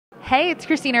Hey, it's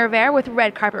Kristina Rivera with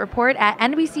Red Carpet Report at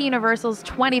NBC Universal's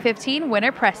 2015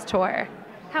 Winter Press Tour.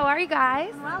 How are you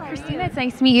guys? Well, Kristina, it's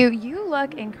nice to meet you. You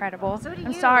look incredible. So do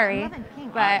I'm you. sorry, I love in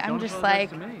pink. but I'm just like,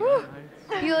 whew,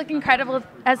 you look incredible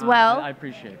as well. I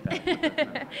appreciate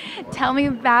that. Tell me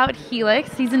about Helix.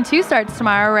 Season 2 starts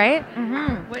tomorrow, right?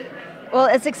 Well,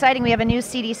 it's exciting. We have a new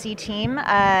CDC team.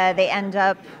 They end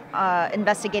up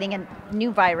investigating a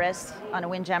new virus on a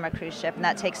Windjammer cruise ship, and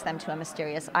that takes them to a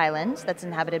mysterious island that's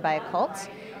inhabited by a cult.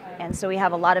 And so we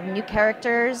have a lot of new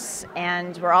characters,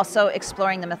 and we're also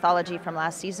exploring the mythology from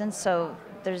last season, so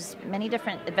there's many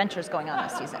different adventures going on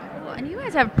this season. And you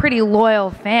guys have pretty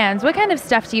loyal fans. What kind of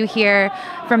stuff do you hear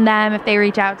from them if they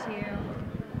reach out to you?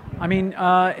 I mean,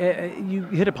 you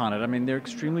hit upon it. I mean, they're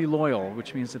extremely loyal,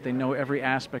 which means that they know every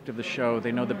aspect of the show.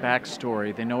 They know the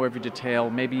backstory. They know every detail,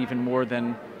 maybe even more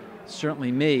than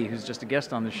certainly me, who's just a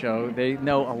guest on the show. They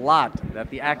know a lot that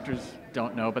the actors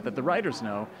don't know, but that the writers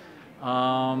know.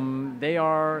 They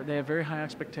have very high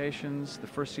expectations. The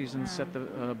first season set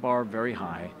the bar very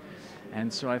high.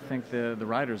 And so I think the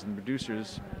writers and the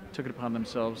producers took it upon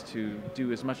themselves to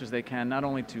do as much as they can, not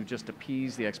only to just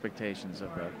appease the expectations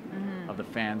of the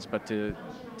fans, but to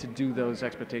do those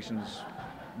expectations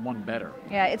one better.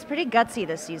 Yeah, it's pretty gutsy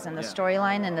this season. The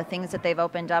storyline and the things that they've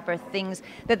opened up are things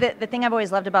that the thing I've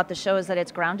always loved about the show is that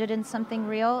it's grounded in something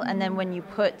real, and then when you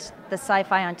put the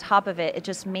sci-fi on top of it, it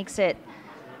just makes it,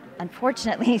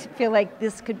 unfortunately, feel like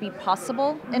this could be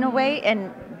possible in a way,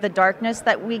 and the darkness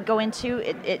that we go into,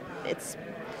 it's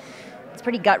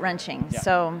pretty gut-wrenching. Yeah.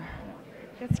 So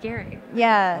It's scary.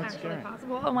 yeah. It's really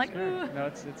possible. I'm like, ugh. No,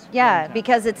 it's Yeah,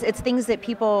 because it's things that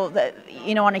people, that,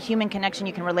 you know, on a human connection,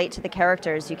 you can relate to the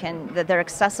characters, that they're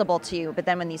accessible to you, but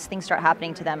then when these things start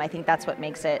happening to them, I think that's what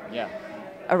makes it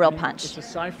a real punch. It's a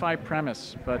sci-fi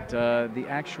premise, but the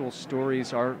actual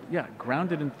stories are,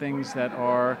 grounded in things that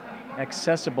are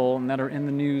accessible and that are in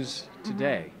the news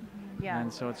today. Yeah.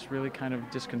 And so it's really kind of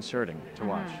disconcerting to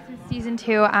watch. Season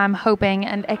 2, I'm hoping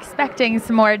and expecting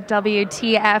some more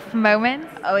WTF moments.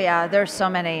 Oh yeah, there's so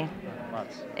many.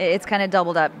 Lots. It's kind of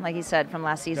doubled up, like you said, from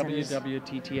last season.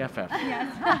 WWTTFF.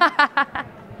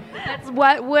 That's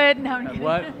what would... No, I'm kidding.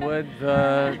 What would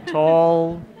the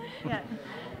tall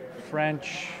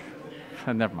French...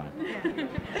 Never mind.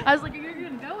 I was like, you're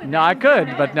going to go with No, I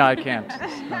could, but no, I can't.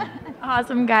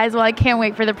 Awesome, guys. Well, I can't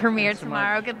wait for the premiere Thanks so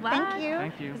tomorrow. much. Good luck. Thank you.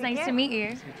 Thank you. It's nice to meet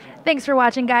you. Thanks for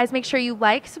watching, guys. Make sure you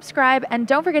like, subscribe, and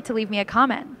don't forget to leave me a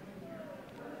comment.